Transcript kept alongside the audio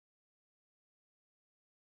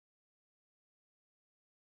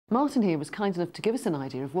Martin here was kind enough to give us an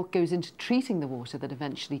idea of what goes into treating the water that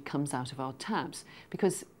eventually comes out of our taps,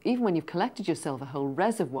 because even when you've collected yourself a whole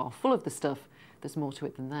reservoir full of the stuff, there's more to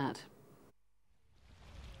it than that.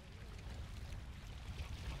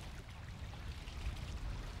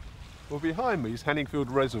 Well, behind me is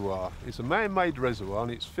Hanningfield Reservoir. It's a man-made reservoir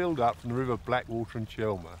and it's filled up from the River Blackwater and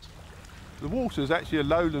Chelmer. The water is actually a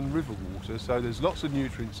lowland river water, so there's lots of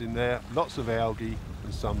nutrients in there, lots of algae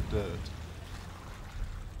and some dirt.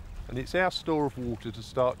 And it's our store of water to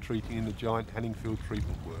start treating in the giant Hanningfield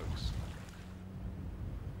treatment works.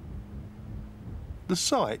 The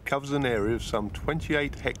site covers an area of some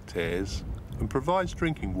 28 hectares and provides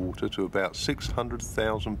drinking water to about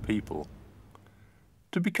 600,000 people.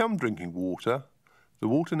 To become drinking water, the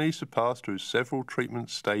water needs to pass through several treatment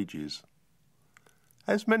stages.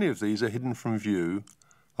 As many of these are hidden from view,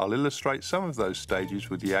 I'll illustrate some of those stages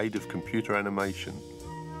with the aid of computer animation.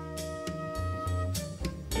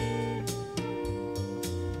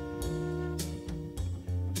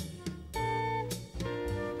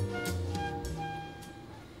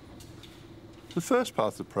 The first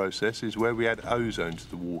part of the process is where we add ozone to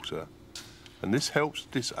the water, and this helps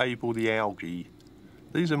disable the algae.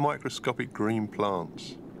 These are microscopic green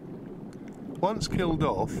plants. Once killed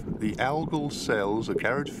off, the algal cells are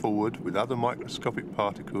carried forward with other microscopic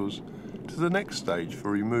particles to the next stage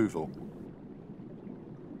for removal.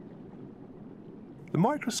 The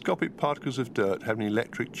microscopic particles of dirt have an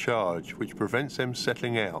electric charge which prevents them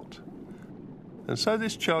settling out, and so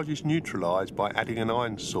this charge is neutralised by adding an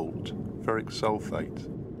iron salt, ferric sulfate.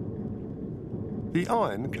 The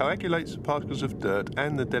iron coagulates the particles of dirt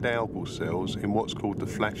and the dead algal cells in what's called the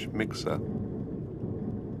flash mixer.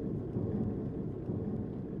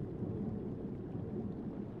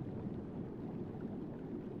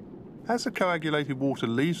 As the coagulated water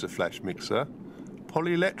leaves the flash mixer,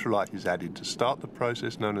 polyelectrolyte is added to start the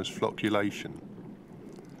process known as flocculation.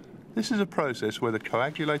 This is a process where the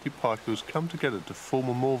coagulated particles come together to form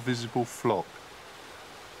a more visible flock.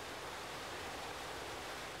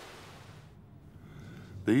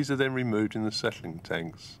 These are then removed in the settling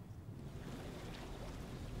tanks.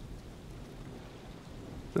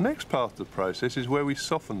 The next part of the process is where we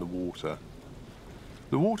soften the water.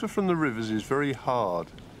 The water from the rivers is very hard,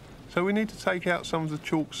 so we need to take out some of the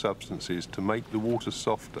chalk substances to make the water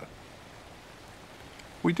softer.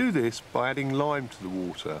 We do this by adding lime to the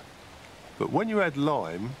water, but when you add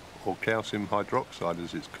lime, or calcium hydroxide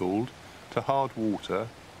as it's called, to hard water,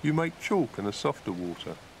 you make chalk and a softer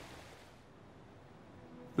water.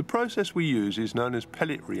 The process we use is known as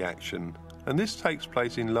pellet reaction, and this takes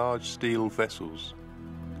place in large steel vessels.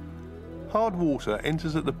 Hard water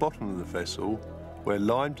enters at the bottom of the vessel, where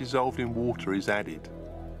lime dissolved in water is added.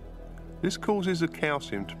 This causes the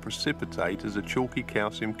calcium to precipitate as a chalky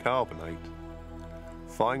calcium carbonate.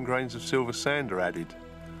 Fine grains of silver sand are added.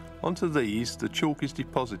 Onto these, the chalk is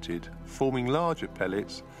deposited, forming larger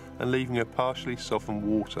pellets and leaving a partially softened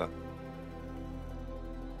water.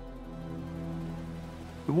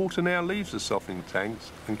 The water now leaves the softening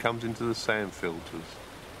tanks and comes into the sand filters.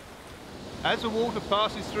 As the water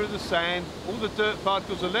passes through the sand, all the dirt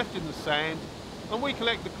particles are left in the sand and we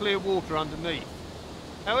collect the clear water underneath.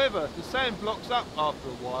 However, the sand blocks up after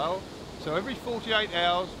a while, so every 48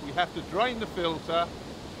 hours we have to drain the filter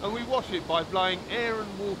and we wash it by blowing air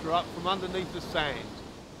and water up from underneath the sand.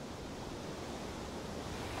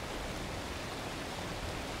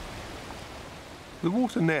 The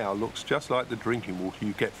water now looks just like the drinking water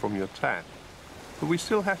you get from your tap, but we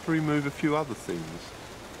still have to remove a few other things.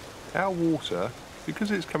 Our water,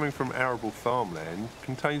 because it's coming from arable farmland,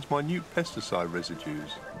 contains minute pesticide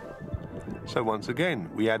residues. So once again,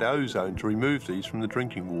 we add ozone to remove these from the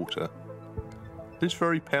drinking water. This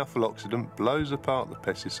very powerful oxidant blows apart the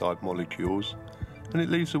pesticide molecules, and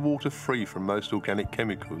it leaves the water free from most organic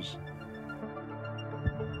chemicals.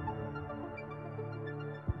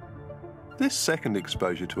 This second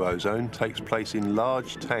exposure to ozone takes place in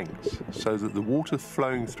large tanks, so that the water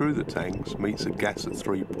flowing through the tanks meets a gas at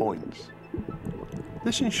 3 points.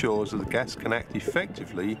 This ensures that the gas can act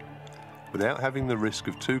effectively without having the risk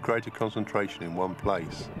of too great a concentration in one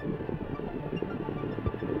place.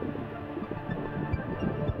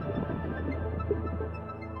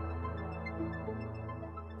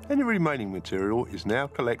 Any remaining material is now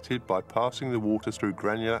collected by passing the water through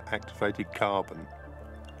granular activated carbon.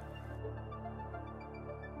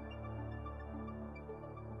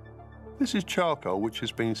 This is charcoal which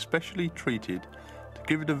has been specially treated to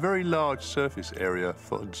give it a very large surface area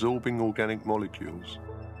for absorbing organic molecules.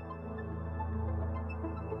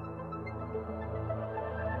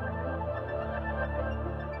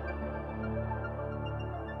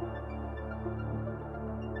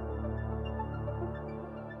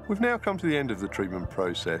 We've now come to the end of the treatment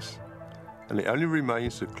process, and it only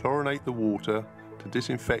remains to chlorinate the water to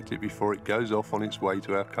disinfect it before it goes off on its way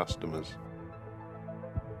to our customers.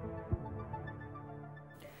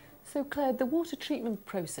 So Claire, the water treatment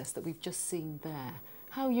process that we've just seen there,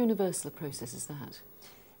 how universal a process is that?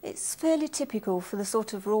 It's fairly typical for the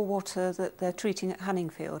sort of raw water that they're treating at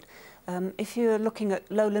Hanningfield. If you're looking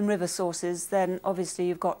at lowland river sources, then obviously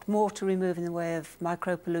you've got more to remove in the way of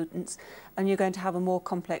micropollutants, and you're going to have a more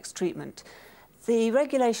complex treatment. The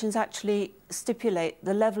regulations actually stipulate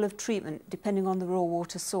the level of treatment depending on the raw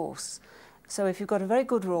water source. So if you've got a very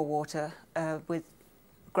good raw water with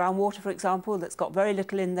groundwater, for example, that's got very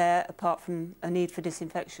little in there apart from a need for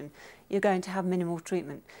disinfection, you're going to have minimal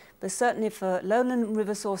treatment. But certainly for lowland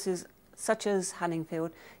river sources such as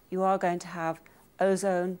Hanningfield, you are going to have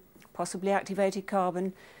ozone, possibly activated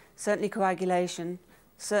carbon, certainly coagulation,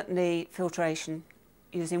 certainly filtration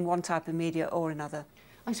using one type of media or another.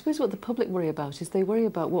 I suppose what the public worry about is they worry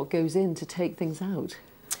about what goes in to take things out.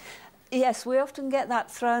 Yes, we often get that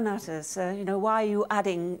thrown at us. You know, why are you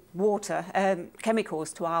adding water,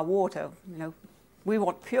 chemicals to our water? You know, we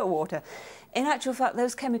want pure water. In actual fact,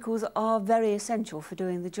 those chemicals are very essential for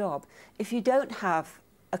doing the job. If you don't have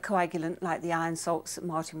a coagulant like the iron salts that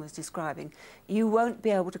Martin was describing, you won't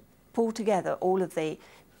be able to pull together all of the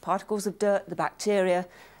particles of dirt, the bacteria,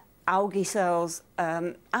 algae cells,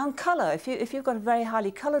 and colour. If you've got a very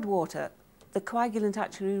highly coloured water, the coagulant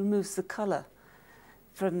actually removes the colour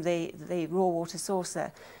from the raw water source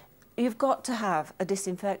there. You've got to have a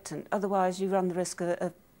disinfectant, otherwise you run the risk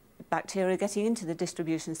of bacteria getting into the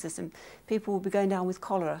distribution system. People will be going down with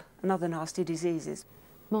cholera and other nasty diseases.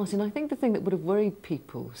 Martin, I think the thing that would have worried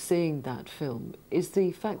people seeing that film is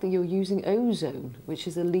the fact that you're using ozone, which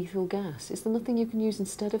is a lethal gas. Is there nothing you can use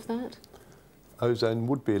instead of that? Ozone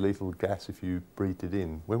would be a lethal gas if you breathed it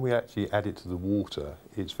in. When we actually add it to the water,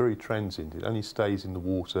 it's very transient. It only stays in the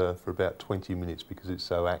water for about 20 minutes because it's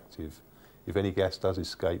so active. If any gas does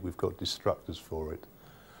escape, we've got destructors for it.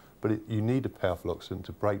 But you need a powerful oxidant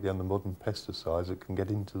to break down the modern pesticides that can get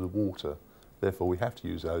into the water. Therefore, we have to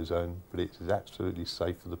use ozone, but it is absolutely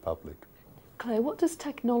safe for the public. Claire, what does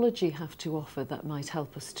technology have to offer that might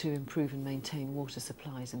help us to improve and maintain water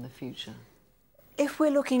supplies in the future? If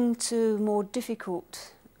we're looking to more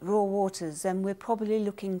difficult raw waters, then we're probably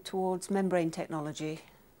looking towards membrane technology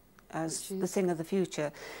as the thing of the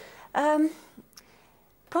future.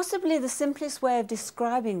 Possibly the simplest way of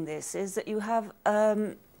describing this is that you have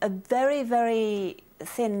a very, very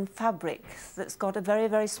thin fabric that's got a very,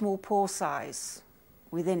 very small pore size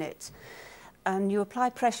within it. And you apply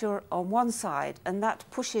pressure on one side and that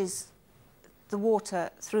pushes the water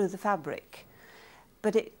through the fabric.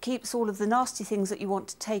 But it keeps all of the nasty things that you want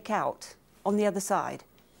to take out on the other side.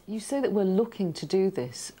 You say that we're looking to do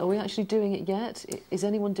this. Are we actually doing it yet? Is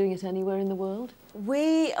anyone doing it anywhere in the world?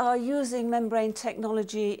 We are using membrane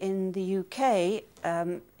technology in the UK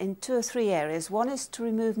in 2 or 3 areas. One is to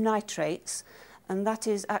remove nitrates, and that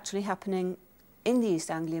is actually happening in the East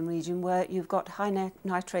Anglian region where you've got high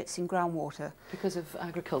nitrates in groundwater. Because of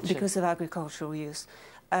agriculture? Because of agricultural use.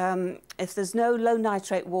 If there's no low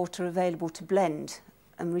nitrate water available to blend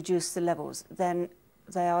and reduce the levels, then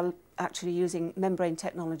they are actually using membrane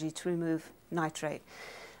technology to remove nitrate.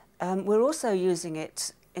 We're also using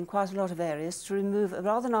it in quite a lot of areas to remove a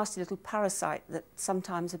rather nasty little parasite that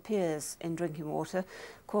sometimes appears in drinking water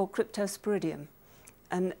called Cryptosporidium.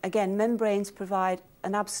 And again, membranes provide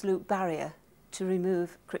an absolute barrier to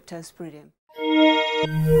remove Cryptosporidium.